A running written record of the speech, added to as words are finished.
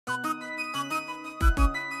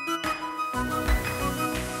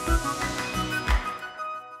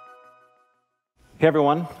Hey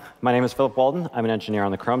everyone, my name is Walton. I'm an engineer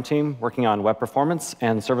on the Chrome team working on web performance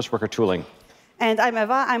and service worker tooling. And I'm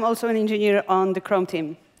Ewa. I'm also an engineer on the Chrome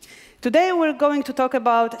team. Today we're going to talk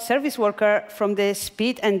about service worker from the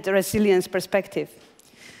speed and resilience perspective.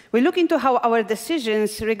 We look into how our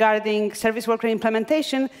decisions regarding service worker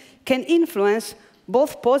implementation can influence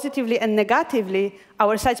both positively and negatively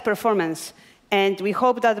our site's performance. And we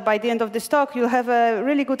hope that by the end of this talk, you'll have a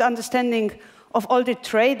really good understanding of all the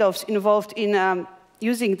trade-offs involved in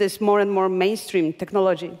using this more and more mainstream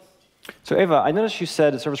technology. So Ewa, I noticed you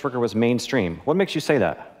said service worker was mainstream. What makes you say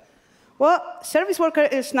that? Well, service worker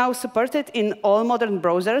is now supported in all modern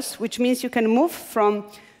browsers, which means you can move from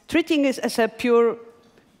treating it as a pure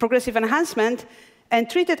progressive enhancement and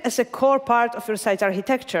treat it as a core part of your site's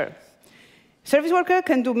architecture. Service worker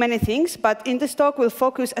can do many things, but in this talk, we'll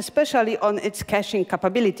focus especially on its caching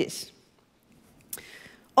capabilities.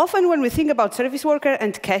 Often when we think about service worker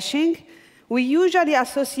and caching, we usually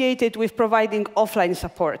associate it with providing offline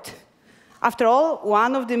support. After all,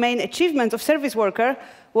 one of the main achievements of service worker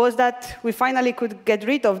was that we finally could get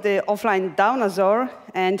rid of the offline dinosaur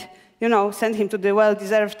and, send him to the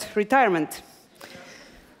well-deserved retirement.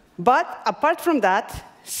 But apart from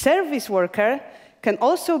that, service worker can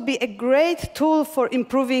also be a great tool for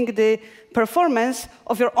improving the performance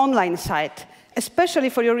of your online site, especially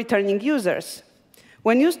for your returning users.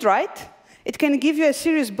 When used right, it can give you a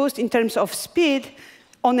serious boost in terms of speed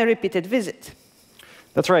on a repeated visit.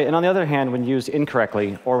 That's right. And on the other hand, when used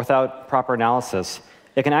incorrectly or without proper analysis,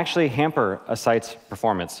 it can actually hamper a site's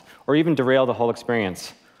performance or even derail the whole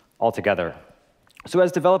experience altogether. So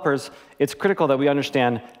as developers, it's critical that we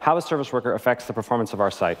understand how a service worker affects the performance of our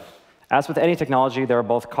site. As with any technology, there are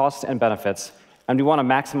both costs and benefits, and we want to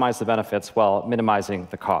maximize the benefits while minimizing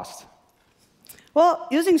the cost. Well,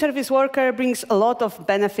 using service worker brings a lot of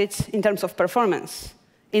benefits in terms of performance.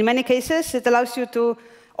 In many cases, it allows you to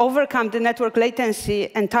overcome the network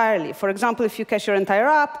latency entirely. For example, if you cache your entire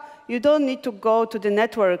app, you don't need to go to the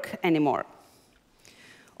network anymore.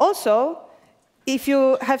 Also, if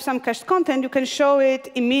you have some cached content, you can show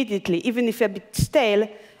it immediately, even if a bit stale,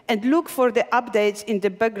 and look for the updates in the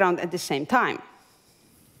background at the same time.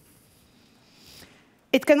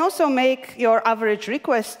 It can also make your average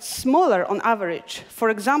requests smaller on average. For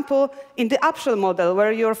example, in the upshell model,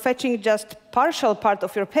 where you're fetching just partial part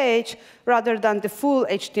of your page rather than the full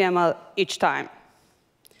HTML each time.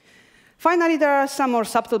 Finally, there are some more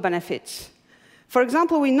subtle benefits. For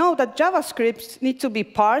example, we know that JavaScript needs to be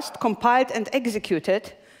parsed, compiled, and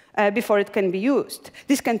executed before it can be used.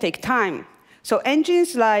 This can take time. So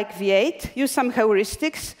engines like V8 use some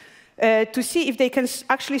heuristics to see if they can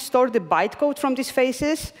actually store the bytecode from these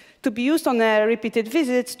phases to be used on repeated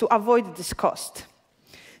visits to avoid this cost.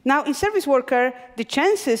 Now, in service worker, the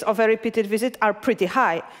chances of a repeated visit are pretty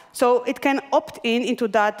high. So it can opt into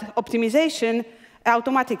that optimization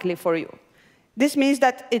automatically for you. This means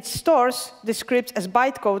that it stores the scripts as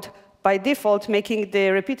bytecode by default, making the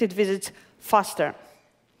repeated visits faster.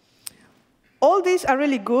 All these are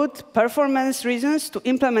really good performance reasons to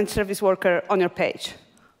implement service worker on your page.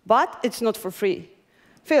 But it's not for free.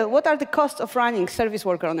 Phil, what are the costs of running service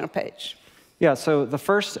worker on your page? Yeah, so the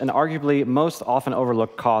first and arguably most often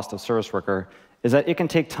overlooked cost of service worker is that it can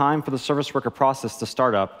take time for the service worker process to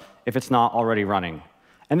start up if it's not already running.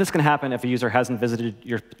 And this can happen if a user hasn't visited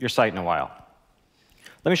your site in a while.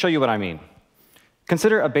 Let me show you what I mean.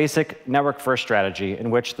 Consider a basic network-first strategy in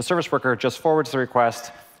which the service worker just forwards the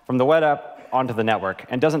request from the web app onto the network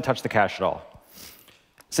and doesn't touch the cache at all.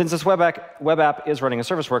 Since this web app is running a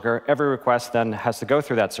service worker, every request then has to go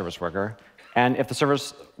through that service worker. And if the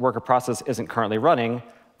service worker process isn't currently running,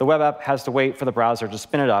 the web app has to wait for the browser to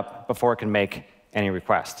spin it up before it can make any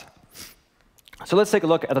request. So let's take a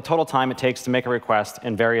look at the total time it takes to make a request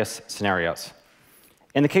in various scenarios.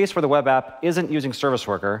 In the case where the web app isn't using service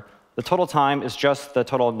worker, the total time is just the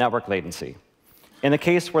total network latency. In the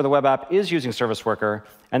case where the web app is using service worker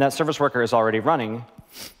and that service worker is already running,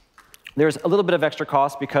 there's a little bit of extra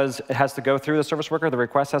cost because it has to go through the service worker, the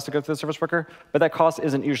request has to go through the service worker, but that cost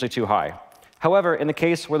isn't usually too high. However, in the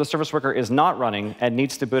case where the service worker is not running and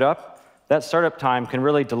needs to boot up, that startup time can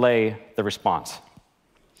really delay the response.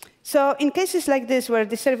 So in cases like this, where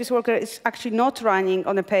the service worker is actually not running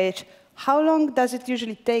on a page, how long does it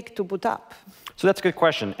usually take to boot up? So that's a good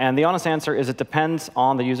question. And the honest answer is it depends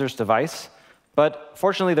on the user's device. But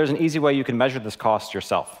fortunately, there's an easy way you can measure this cost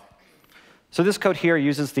yourself. So this code here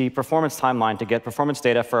uses the performance timeline to get performance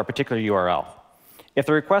data for a particular URL. If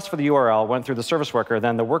the request for the URL went through the service worker,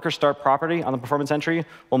 then the worker start property on the performance entry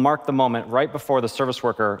will mark the moment right before the service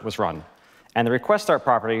worker was run. And the request start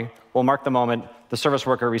property will mark the moment the service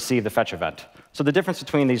worker received the fetch event. So the difference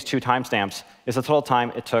between these two timestamps is the total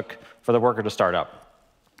time it took for the worker to start up.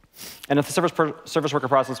 And if the service worker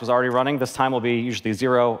process was already running, this time will be usually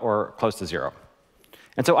 0 or close to 0.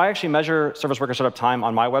 And so I actually measure service worker startup time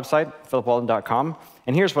on my website, philipwalton.com.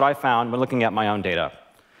 And here's what I found when looking at my own data.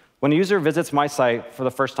 When a user visits my site for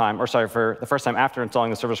the first time, for the first time after installing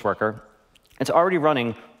the service worker, it's already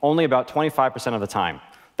running only about 25% of the time.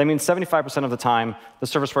 That means 75% of the time, the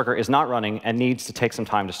service worker is not running and needs to take some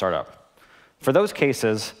time to start up. For those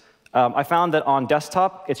cases, I found that on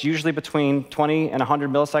desktop, it's usually between 20 and 100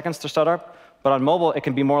 milliseconds to start up. But on mobile, it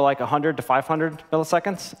can be more like 100 to 500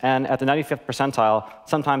 milliseconds. And at the 95th percentile,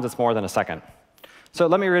 sometimes it's more than a second. So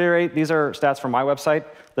let me reiterate, these are stats from my website.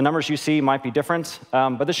 The numbers you see might be different,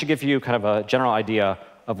 but this should give you kind of a general idea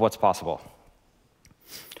of what's possible.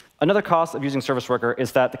 Another cost of using service worker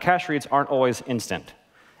is that the cache reads aren't always instant.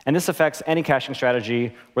 And this affects any caching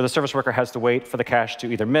strategy where the service worker has to wait for the cache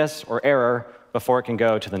to either miss or error before it can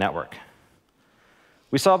go to the network.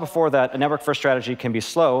 We saw before that a network-first strategy can be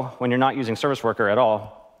slow when you're not using service worker at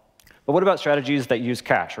all. But what about strategies that use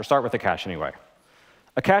cache, or start with the cache anyway?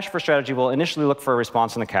 A cache-first strategy will initially look for a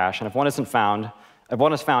response in the cache, and if one is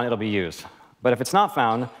found, it'll be used. But if it's not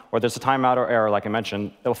found, or there's a timeout or error, like I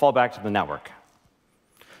mentioned, it will fall back to the network.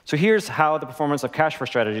 So here's how the performance of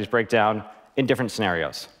cache-first strategies break down in different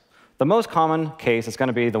scenarios. The most common case is going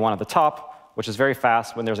to be the one at the top, which is very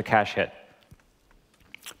fast when there's a cache hit.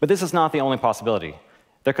 But this is not the only possibility.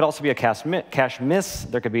 There could also be a cache miss.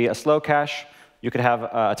 There could be a slow cache. You could have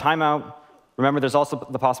a timeout. Remember, there's also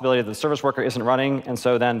the possibility that the service worker isn't running, and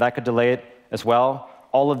so then that could delay it as well.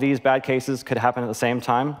 All of these bad cases could happen at the same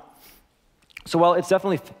time. So while it's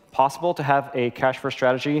definitely possible to have a cache-first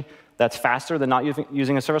strategy that's faster than not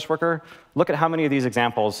using a service worker, look at how many of these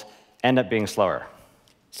examples end up being slower.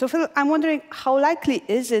 So Phil, I'm wondering, how likely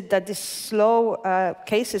is it that these slow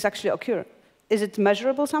cases actually occur? Is it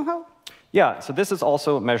measurable somehow? Yeah, so this is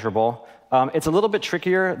also measurable. It's a little bit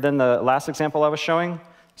trickier than the last example I was showing.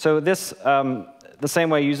 So this, the same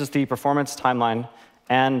way, uses the performance timeline.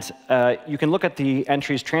 And you can look at the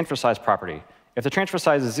entry's transfer size property. If the transfer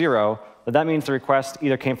size is 0, then that means the request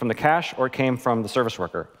either came from the cache or it came from the service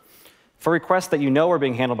worker. For requests that you know are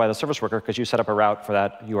being handled by the service worker because you set up a route for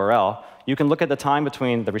that URL, you can look at the time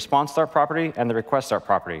between the response start property and the request start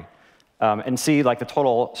property and see like the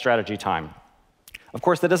total strategy time. Of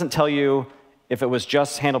course, that doesn't tell you if it was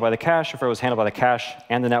just handled by the cache or if it was handled by the cache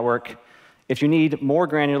and the network. If you need more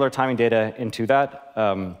granular timing data into that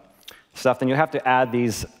stuff, then you have to add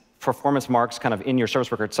these performance marks kind of in your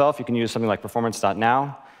service worker itself. You can use something like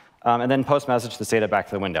performance.now, and then post message this data back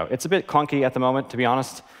to the window. It's a bit clunky at the moment, to be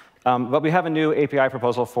honest. But we have a new API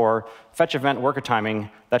proposal for fetch event worker timing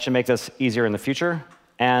that should make this easier in the future.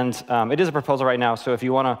 And it is a proposal right now, so if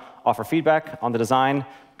you want to offer feedback on the design,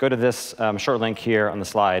 go to this short link here on the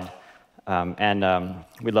slide.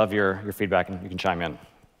 We'd love your feedback, and you can chime in.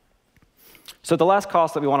 So the last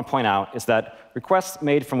cost that we want to point out is that requests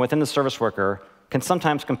made from within the service worker can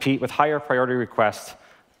sometimes compete with higher priority requests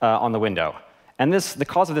on the window. And the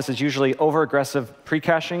cause of this is usually over-aggressive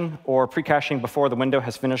pre-caching or pre-caching before the window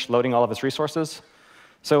has finished loading all of its resources.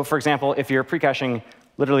 So for example, if you're pre-caching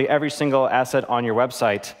literally every single asset on your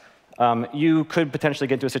website, you could potentially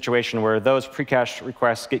get into a situation where those pre-cached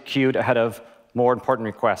requests get queued ahead of more important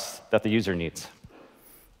requests that the user needs.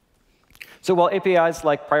 So while APIs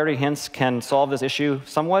like priority hints can solve this issue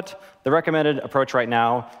somewhat, the recommended approach right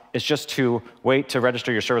now is just to wait to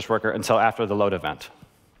register your service worker until after the load event.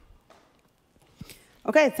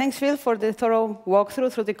 OK, thanks, Phil, for the thorough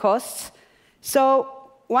walkthrough through the costs.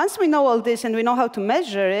 So once we know all this and we know how to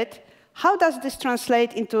measure it, how does this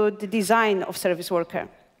translate into the design of service worker?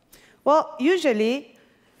 Well, usually,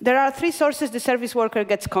 there are 3 sources the service worker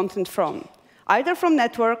gets content from, either from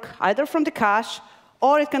network, either from the cache,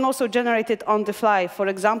 or it can also generate it on the fly, for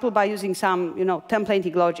example, by using some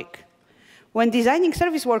templating logic. When designing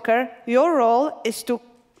service worker, your role is to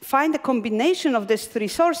find a combination of these 3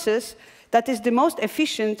 sources that is the most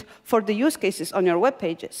efficient for the use cases on your web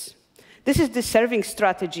pages. This is the serving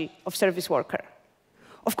strategy of service worker.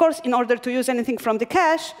 Of course, in order to use anything from the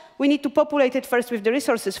cache, we need to populate it first with the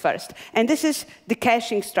resources first. And this is the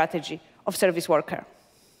caching strategy of service worker.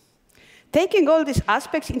 Taking all these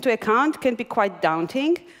aspects into account can be quite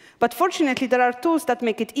daunting, but fortunately, there are tools that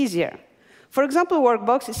make it easier. For example,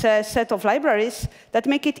 Workbox is a set of libraries that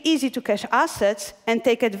make it easy to cache assets and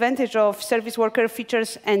take advantage of service worker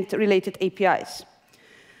features and related APIs.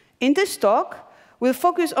 In this talk, We'll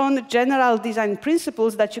focus on general design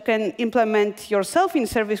principles that you can implement yourself in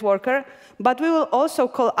Service Worker, but we will also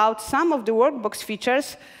call out some of the workbox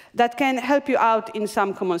features that can help you out in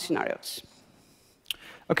some common scenarios.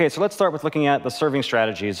 OK, so let's start with looking at the serving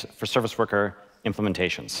strategies for Service Worker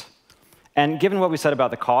implementations. And given what we said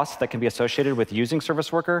about the costs that can be associated with using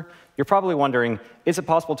Service Worker, you're probably wondering, is it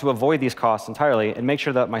possible to avoid these costs entirely and make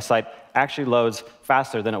sure that my site actually loads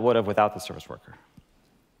faster than it would have without the Service Worker?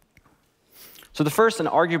 So the first and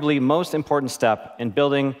arguably most important step in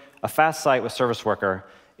building a fast site with Service Worker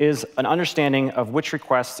is an understanding of which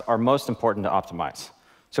requests are most important to optimize.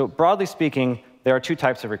 So broadly speaking, there are two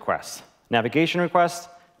types of requests: navigation requests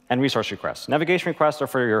and resource requests. Navigation requests are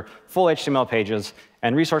for your full HTML pages,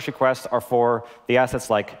 and resource requests are for the assets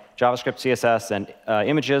like JavaScript, CSS, and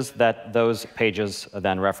images that those pages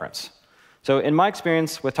then reference. So in my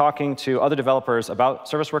experience with talking to other developers about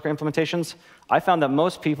Service Worker implementations, I found that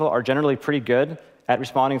most people are generally pretty good at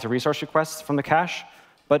responding to resource requests from the cache.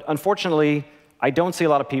 But unfortunately, I don't see a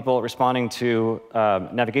lot of people responding to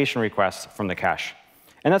navigation requests from the cache.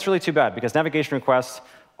 And that's really too bad, because navigation requests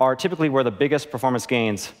are typically where the biggest performance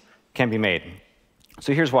gains can be made.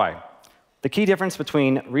 So here's why. The key difference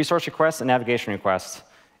between resource requests and navigation requests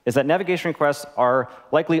is that navigation requests are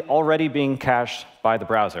likely already being cached by the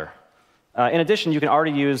browser. In addition, you can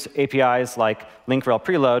already use APIs like link rel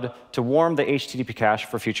preload to warm the HTTP cache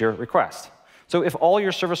for future requests. So if all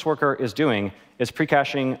your Service Worker is doing is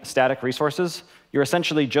pre-caching static resources, you're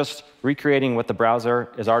essentially just recreating what the browser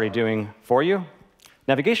is already doing for you.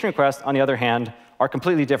 Navigation requests, on the other hand, are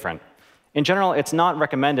completely different. In general, it's not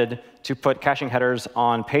recommended to put caching headers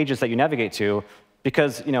on pages that you navigate to,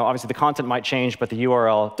 because obviously the content might change, but the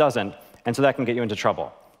URL doesn't, and so that can get you into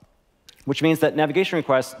trouble. Which means that navigation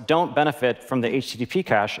requests don't benefit from the HTTP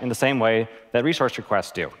cache in the same way that resource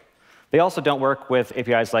requests do. They also don't work with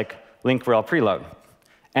APIs like link rel preload.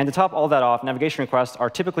 And to top all that off, navigation requests are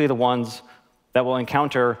typically the ones that will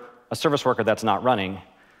encounter a Service Worker that's not running.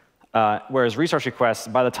 Whereas resource requests,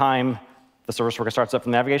 by the time the Service Worker starts up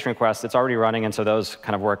from navigation requests, it's already running, and so those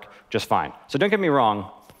kind of work just fine. So don't get me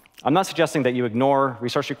wrong. I'm not suggesting that you ignore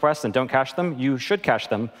resource requests and don't cache them. You should cache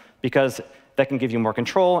them, because that can give you more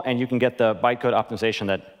control, and you can get the bytecode optimization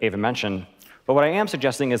that Ewa mentioned. But what I am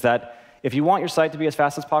suggesting is that if you want your site to be as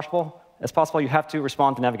fast as possible, you have to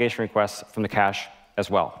respond to navigation requests from the cache as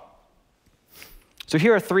well. So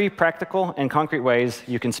here are 3 practical and concrete ways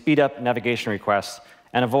you can speed up navigation requests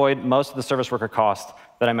and avoid most of the Service Worker cost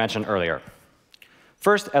that I mentioned earlier.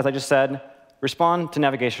 First, as I just said, respond to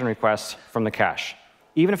navigation requests from the cache.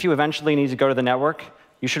 Even if you eventually need to go to the network,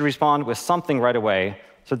 you should respond with something right away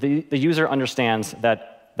so the user understands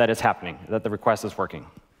that it's happening, that the request is working.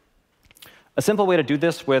 A simple way to do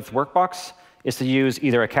this with Workbox is to use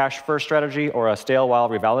either a cache-first strategy or a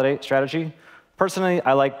stale-while-revalidate strategy. Personally,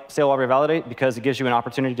 I like stale-while-revalidate because it gives you an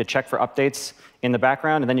opportunity to check for updates in the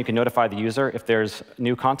background, and then you can notify the user if there's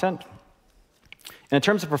new content. And in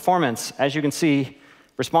terms of performance, as you can see,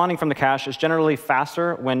 responding from the cache is generally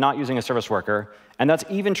faster when not using a Service Worker. And that's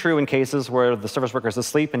even true in cases where the Service Worker is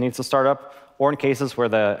asleep and needs to start up, or in cases where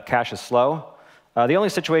the cache is slow. The only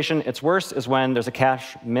situation it's worse is when there's a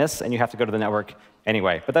cache miss and you have to go to the network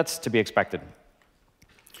anyway. But that's to be expected.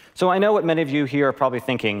 So I know what many of you here are probably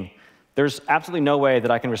thinking. There's absolutely no way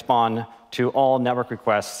that I can respond to all network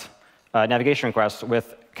requests, navigation requests,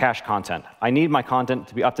 with cache content. I need my content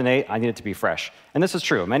to be up to date. I need it to be fresh. And this is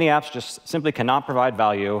true. Many apps just simply cannot provide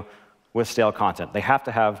value with stale content. They have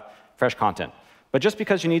to have fresh content. But just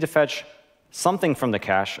because you need to fetch something from the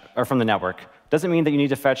cache or from the network doesn't mean that you need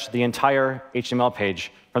to fetch the entire HTML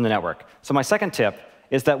page from the network. So my second tip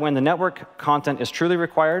is that when the network content is truly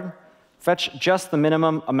required, fetch just the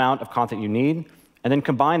minimum amount of content you need, and then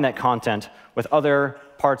combine that content with other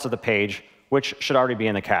parts of the page, which should already be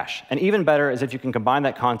in the cache. And even better is if you can combine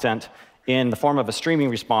that content in the form of a streaming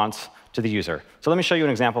response to the user. So let me show you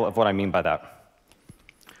an example of what I mean by that.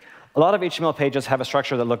 A lot of HTML pages have a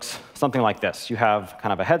structure that looks something like this. You have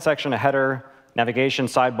kind of a head section, a header, navigation,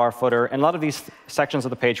 sidebar, footer, and a lot of these sections of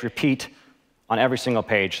the page repeat on every single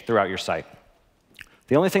page throughout your site.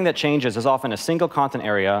 The only thing that changes is often a single content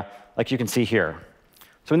area, like you can see here.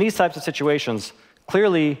 So in these types of situations,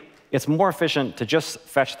 clearly, it's more efficient to just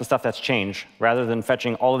fetch the stuff that's changed rather than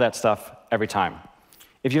fetching all of that stuff every time.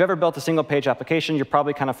 If you've ever built a single-page application, you're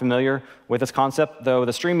probably kind of familiar with this concept, though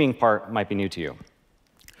the streaming part might be new to you.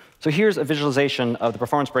 So here's a visualization of the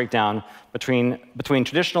performance breakdown between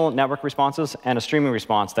traditional network responses and a streaming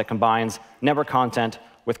response that combines network content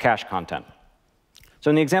with cache content.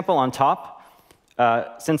 So in the example on top,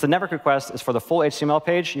 since the network request is for the full HTML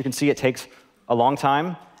page, you can see it takes a long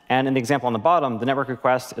time. And in the example on the bottom, the network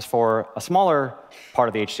request is for a smaller part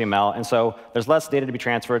of the HTML, and so there's less data to be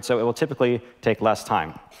transferred, so it will typically take less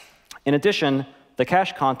time. In addition, the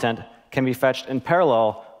cache content can be fetched in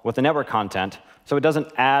parallel with the network content, so it doesn't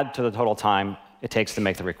add to the total time it takes to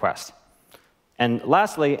make the request. And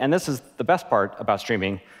lastly, and this is the best part about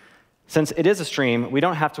streaming, since it is a stream, we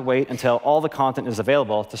don't have to wait until all the content is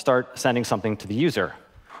available to start sending something to the user.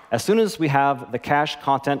 As soon as we have the cache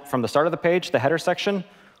content from the start of the page, the header section,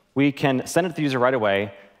 we can send it to the user right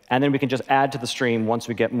away, and then we can just add to the stream once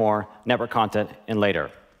we get more network content in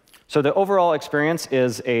later. So the overall experience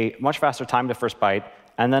is a much faster time to first byte,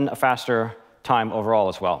 and then a faster time overall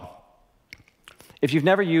as well. If you've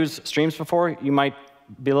never used streams before, you might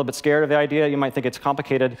be a little bit scared of the idea. You might think it's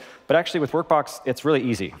complicated. But actually, with Workbox, it's really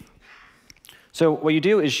easy. So what you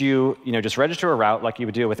do is you just register a route like you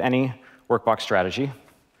would do with any Workbox strategy.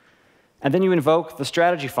 And then you invoke the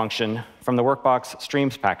strategy function from the Workbox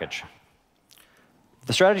streams package.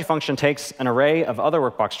 The strategy function takes an array of other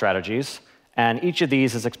Workbox strategies, and each of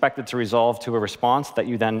these is expected to resolve to a response that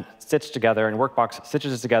you then stitch together, and Workbox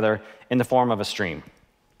stitches it together in the form of a stream.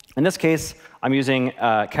 In this case, I'm using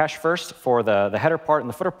cache first for the header part and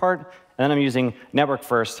the footer part, and then I'm using network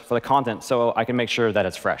first for the content so I can make sure that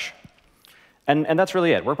it's fresh. And that's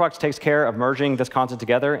really it. Workbox takes care of merging this content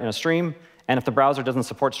together in a stream, and if the browser doesn't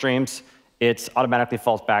support streams, it automatically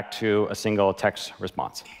falls back to a single text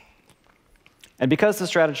response. And because the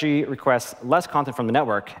strategy requests less content from the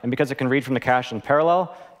network, and because it can read from the cache in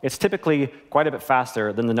parallel, it's typically quite a bit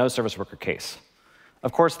faster than the no service worker case.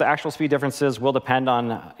 Of course, the actual speed differences will depend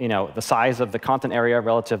on the size of the content area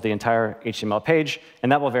relative to the entire HTML page,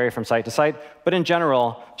 and that will vary from site to site. But in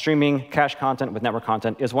general, streaming cache content with network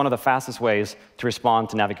content is one of the fastest ways to respond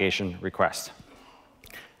to navigation requests.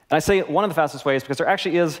 And I say one of the fastest ways because there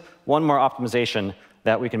actually is one more optimization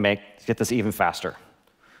that we can make to get this even faster.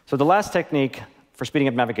 So the last technique for speeding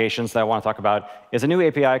up navigations that I want to talk about is a new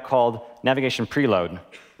API called navigation preload,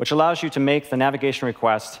 which allows you to make the navigation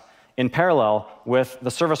request in parallel with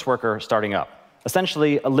the service worker starting up,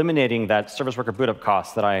 essentially eliminating that service worker boot up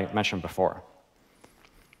cost that I mentioned before.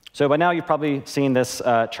 So by now, you've probably seen this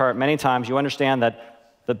chart many times. You understand that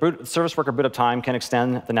the service worker boot up time can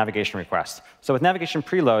extend the navigation request. So with navigation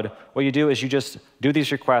preload, what you do is you just do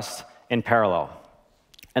these requests in parallel.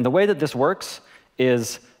 And the way that this works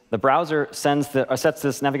is the browser sets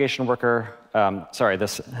this navigation worker,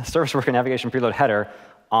 this service worker navigation preload header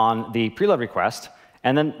on the preload request.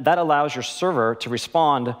 And then that allows your server to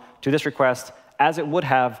respond to this request as it would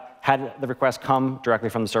have had the request come directly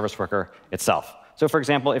from the service worker itself. So for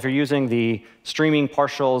example, if you're using the streaming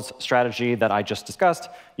partials strategy that I just discussed,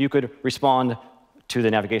 you could respond to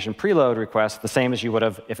the navigation preload request the same as you would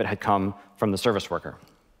have if it had come from the service worker.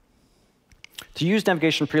 To use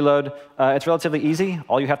navigation preload, it's relatively easy.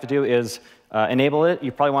 All you have to do is enable it.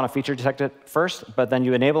 You probably want to feature detect it first, but then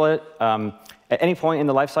you enable it at any point in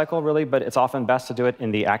the lifecycle, really, but it's often best to do it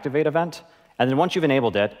in the activate event. And then once you've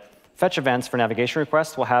enabled it, fetch events for navigation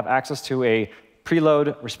requests will have access to a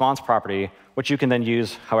preload response property, which you can then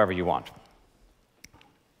use however you want.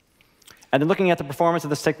 And then looking at the performance of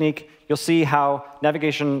this technique, you'll see how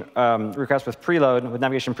navigation requests with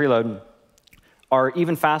navigation preload are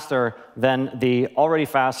even faster than the already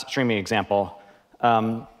fast streaming example.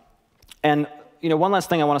 And one last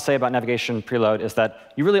thing I want to say about navigation preload is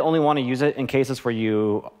that you really only want to use it in cases where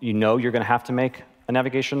you know you're going to have to make a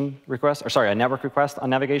navigation request, a network request on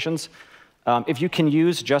navigations. If you can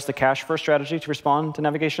use just the cache-first strategy to respond to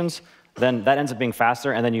navigations, then that ends up being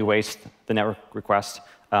faster, and then you waste the network request.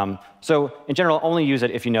 So in general, only use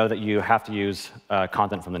it if you know that you have to use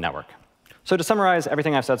content from the network. So to summarize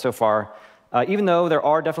everything I've said so far, even though there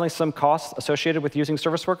are definitely some costs associated with using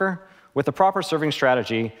service worker, with the proper serving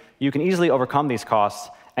strategy, you can easily overcome these costs,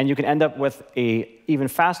 and you can end up with an even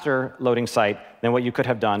faster loading site than what you could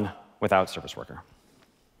have done without service worker.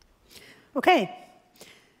 OK.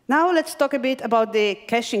 Now let's talk a bit about the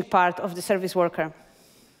caching part of the service worker.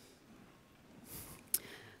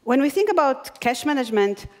 When we think about cache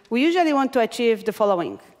management, we usually want to achieve the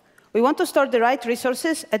following. We want to store the right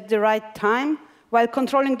resources at the right time while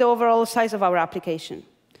controlling the overall size of our application.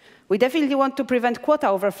 We definitely want to prevent quota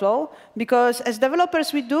overflow, because as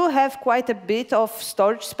developers, we do have quite a bit of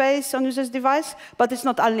storage space on users' device, but it's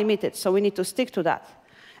not unlimited, so we need to stick to that.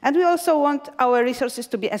 And we also want our resources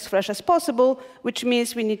to be as fresh as possible, which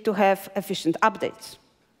means we need to have efficient updates.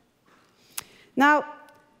 Now,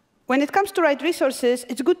 when it comes to right resources,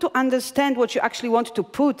 it's good to understand what you actually want to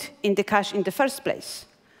put in the cache in the first place.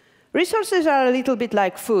 Resources are a little bit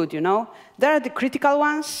like food, There are the critical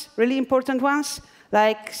ones, really important ones,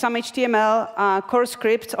 like some HTML, core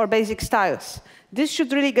scripts, or basic styles. This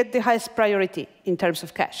should really get the highest priority in terms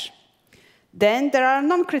of cache. Then there are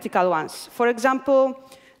non-critical ones. For example,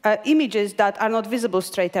 images that are not visible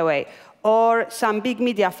straight away, or some big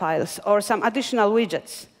media files, or some additional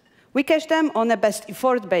widgets. We cache them on a best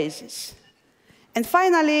effort basis. And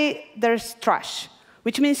finally, there's trash,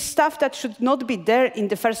 which means stuff that should not be there in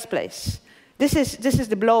the first place. This is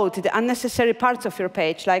the bloat, the unnecessary parts of your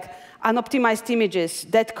page, like unoptimized images,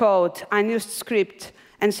 dead code, unused script,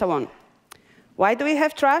 and so on. Why do we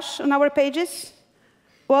have trash on our pages?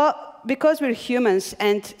 Well, because we're humans,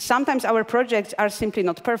 and sometimes our projects are simply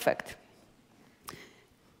not perfect.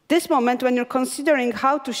 This moment, when you're considering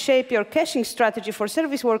how to shape your caching strategy for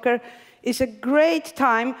service worker, is a great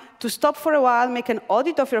time to stop for a while, make an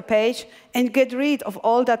audit of your page, and get rid of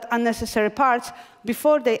all that unnecessary parts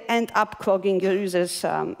before they end up clogging your user's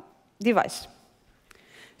device.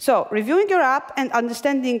 So reviewing your app and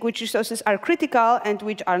understanding which resources are critical and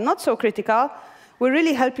which are not so critical will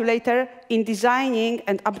really help you later in designing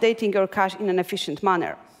and updating your cache in an efficient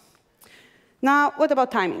manner. Now, what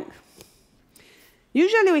about timing?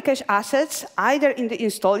 Usually, we cache assets either in the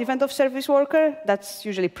install event of service worker, that's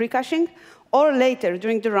usually pre-caching, or later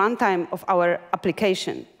during the runtime of our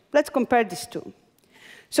application. Let's compare these two.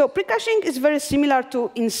 So pre-caching is very similar to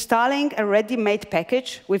installing a ready-made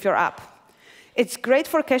package with your app. It's great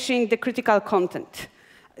for caching the critical content,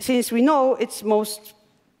 since we know it's most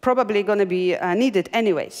probably going to be needed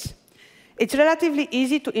anyways. It's relatively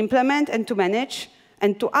easy to implement and to manage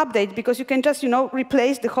and to update, because you can just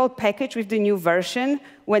replace the whole package with the new version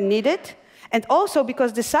when needed, and also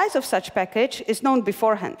because the size of such package is known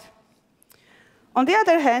beforehand. On the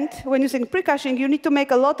other hand, when using pre-caching, you need to make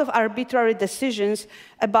a lot of arbitrary decisions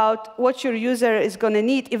about what your user is going to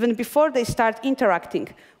need even before they start interacting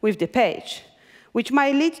with the page, which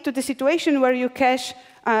might lead to the situation where you cache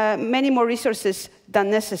many more resources than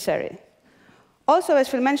necessary. Also, as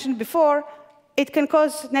Phil mentioned before, it can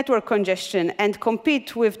cause network congestion and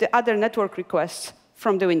compete with the other network requests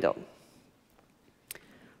from the window.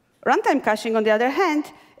 Runtime caching, on the other hand,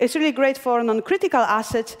 is really great for non-critical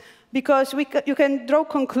assets because you can draw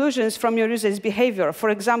conclusions from your user's behavior. For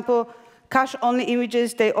example, cache only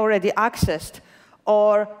images they already accessed,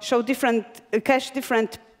 or cache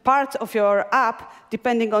different parts of your app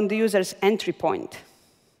depending on the user's entry point.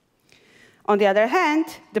 On the other hand,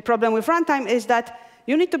 the problem with runtime is that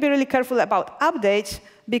you need to be really careful about updates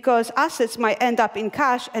because assets might end up in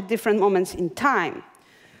cache at different moments in time.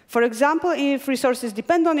 For example, if resources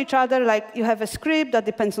depend on each other, like you have a script that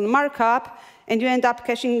depends on markup, and you end up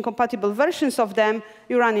caching incompatible versions of them,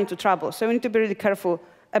 you run into trouble. So you need to be really careful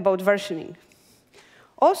about versioning.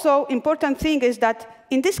 Also, important thing is that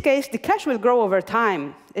in this case, the cache will grow over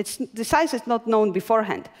time. The size is not known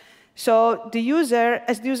beforehand. So as the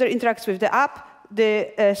user interacts with the app,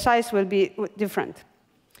 the size will be different.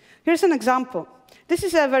 Here's an example. This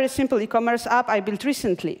is a very simple e-commerce app I built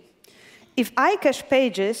recently. If I cache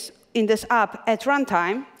pages in this app at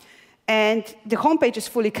runtime, and the home page is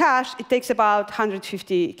fully cached, it takes about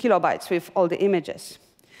 150 kilobytes with all the images.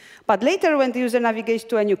 But later, when the user navigates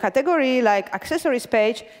to a new category, like accessories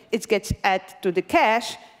page, it gets added to the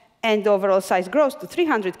cache, and the overall size grows to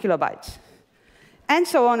 300 kilobytes. And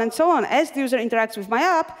so on and so on. As the user interacts with my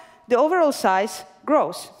app, the overall size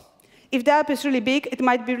grows. If the app is really big, it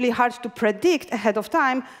might be really hard to predict ahead of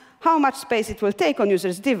time how much space it will take on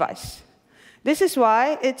user's device. This is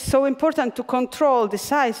why it's so important to control the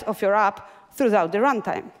size of your app throughout the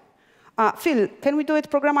runtime. Phil, can we do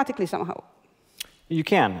it programmatically somehow? You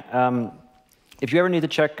can. If you ever need to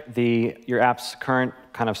check your app's current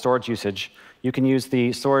kind of storage usage, you can use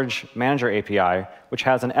the Storage Manager API, which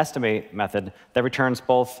has an estimate method that returns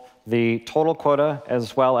both the total quota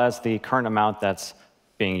as well as the current amount that's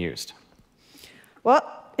being used. Well,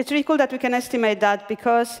 it's really cool that we can estimate that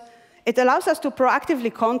because it allows us to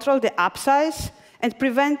proactively control the app size and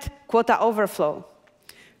prevent quota overflow.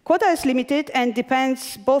 Quota is limited and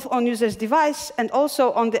depends both on user's device and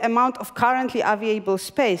also on the amount of currently available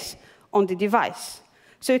space on the device.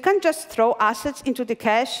 So you can't just throw assets into the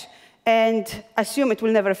cache and assume it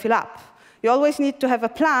will never fill up. You always need to have a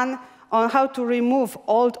plan on how to remove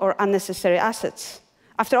old or unnecessary assets.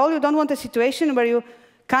 After all, you don't want a situation where you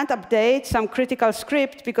can't update some critical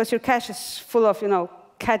script because your cache is full of,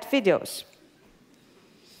 cat videos.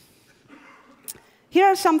 Here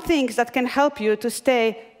are some things that can help you to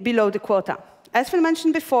stay below the quota. As Phil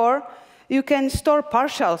mentioned before, you can store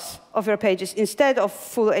partials of your pages instead of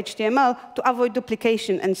full HTML to avoid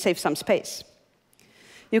duplication and save some space.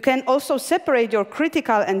 You can also separate your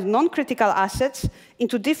critical and non-critical assets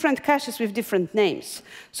into different caches with different names,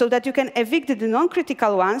 so that you can evict the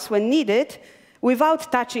non-critical ones when needed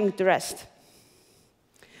without touching the rest.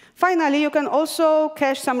 Finally, you can also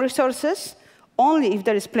cache some resources only if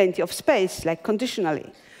there is plenty of space, like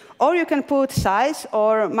conditionally. Or you can put size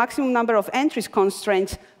or maximum number of entries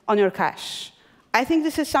constraints on your cache. I think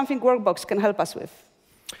this is something Workbox can help us with.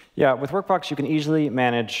 Yeah, with Workbox, you can easily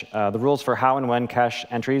manage the rules for how and when cache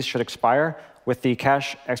entries should expire with the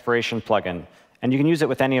cache expiration plugin. And you can use it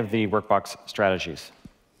with any of the Workbox strategies.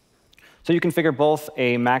 So you configure both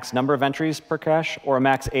a max number of entries per cache or a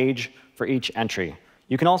max age for each entry.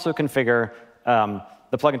 You can also configure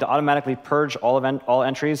the plugin to automatically purge all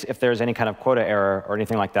entries if there's any kind of quota error or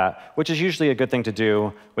anything like that, which is usually a good thing to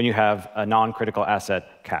do when you have a non-critical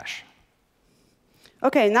asset cache.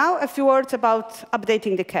 OK, now a few words about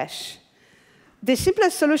updating the cache. The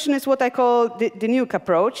simplest solution is what I call the nuke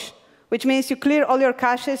approach, which means you clear all your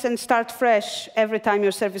caches and start fresh every time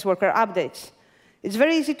your service worker updates. It's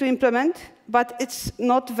very easy to implement, but it's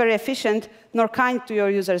not very efficient nor kind to your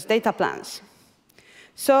users' data plans.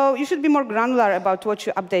 So you should be more granular about what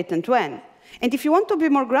you update and when. And if you want to be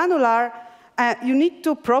more granular, you need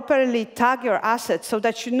to properly tag your assets so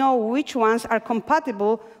that you know which ones are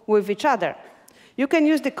compatible with each other. You can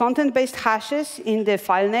use the content-based hashes in the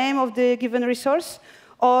file name of the given resource,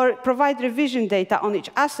 or provide revision data on each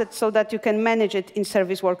asset so that you can manage it in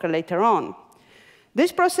Service Worker later on.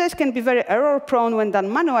 This process can be very error-prone when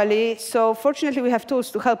done manually, so fortunately we have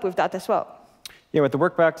tools to help with that as well. Yeah, with the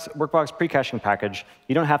Workbox pre-caching package,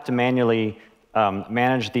 you don't have to manually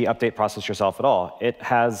manage the update process yourself at all. It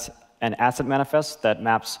has an asset manifest that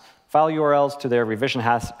maps file URLs to their revision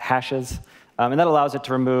hashes, and that allows it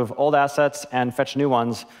to remove old assets and fetch new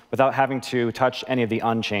ones without having to touch any of the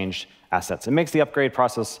unchanged assets. It makes the upgrade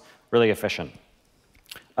process really efficient.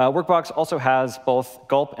 Workbox also has both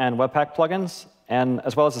Gulp and Webpack plugins, and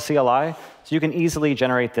as well as a CLI, so you can easily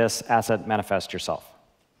generate this asset manifest yourself.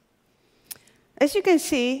 As you can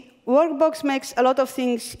see, Workbox makes a lot of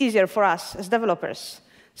things easier for us as developers,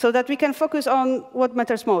 so that we can focus on what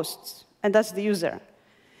matters most, and that's the user.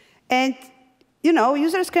 And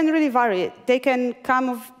users can really vary. They can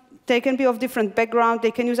be of different background. They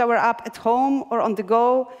can use our app at home or on the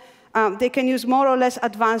go. They can use more or less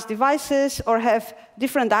advanced devices or have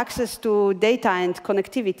different access to data and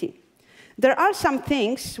connectivity. There are some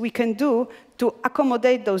things we can do to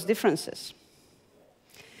accommodate those differences.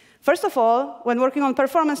 First of all, when working on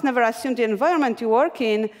performance, never assume the environment you work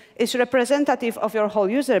in is representative of your whole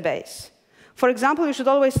user base. For example, you should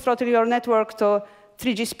always throttle your network to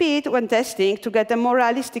 3G speed when testing to get a more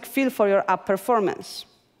realistic feel for your app performance.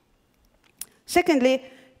 Secondly,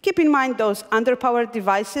 keep in mind those underpowered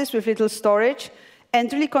devices with little storage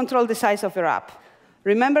and really control the size of your app.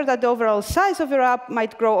 Remember that the overall size of your app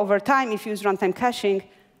might grow over time if you use runtime caching,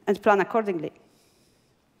 and plan accordingly.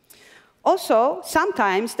 Also,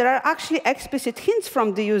 sometimes there are actually explicit hints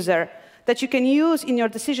from the user that you can use in your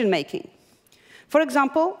decision-making. For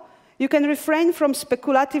example, you can refrain from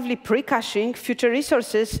speculatively pre-caching future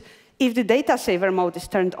resources if the data saver mode is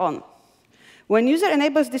turned on. When user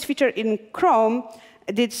enables this feature in Chrome,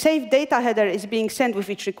 the save data header is being sent with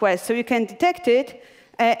each request, so you can detect it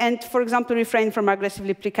and, for example, refrain from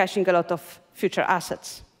aggressively pre-caching a lot of future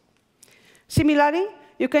assets. Similarly,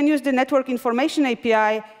 you can use the Network Information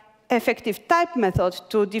API effective type method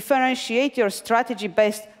to differentiate your strategy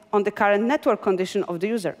based on the current network condition of the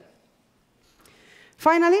user.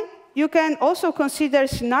 Finally, you can also consider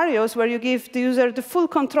scenarios where you give the user the full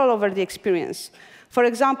control over the experience. For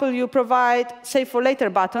example, you provide Save for Later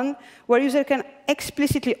button, where user can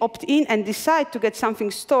explicitly opt in and decide to get something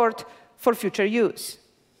stored for future use.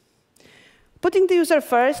 Putting the user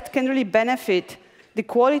first can really benefit the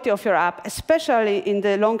quality of your app, especially in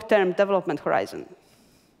the long-term development horizon.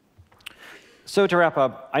 So to wrap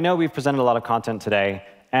up, I know we've presented a lot of content today,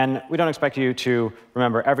 and we don't expect you to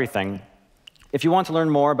remember everything. If you want to learn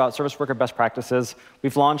more about Service Worker best practices,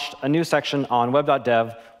 we've launched a new section on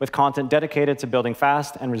web.dev with content dedicated to building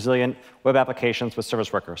fast and resilient web applications with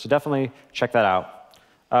Service Worker. So definitely check that out.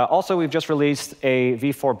 Also, we've just released a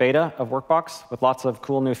v4 beta of Workbox with lots of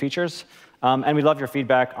cool new features. And we'd love your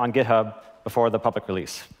feedback on GitHub before the public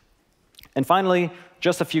release. And finally,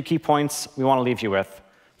 just a few key points we want to leave you with.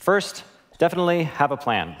 First, definitely have a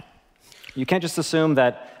plan. You can't just assume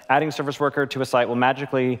that adding Service Worker to a site will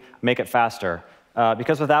magically make it faster,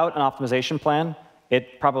 because without an optimization plan,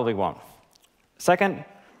 it probably won't. Second,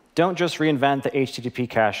 don't just reinvent the HTTP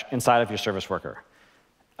cache inside of your Service Worker.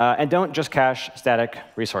 And don't just cache static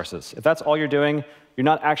resources. If that's all you're doing, you're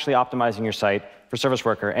not actually optimizing your site for Service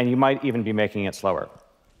Worker, and you might even be making it slower.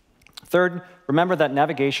 Third, remember that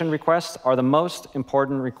navigation requests are the most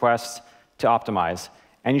important requests to optimize,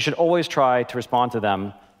 and you should always try to respond to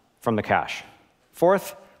them from the cache.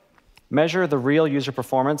 Fourth, measure the real user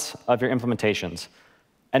performance of your implementations,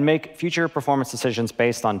 and make future performance decisions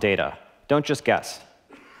based on data. Don't just guess.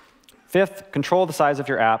 Fifth, control the size of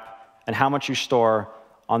your app and how much you store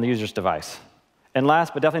on the user's device. And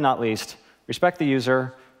last, but definitely not least, respect the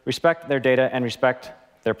user, respect their data, and respect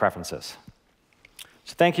their preferences.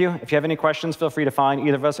 So thank you. If you have any questions, feel free to find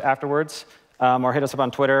either of us afterwards, or hit us up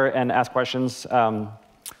on Twitter and ask questions.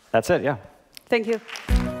 That's it, yeah. Thank you.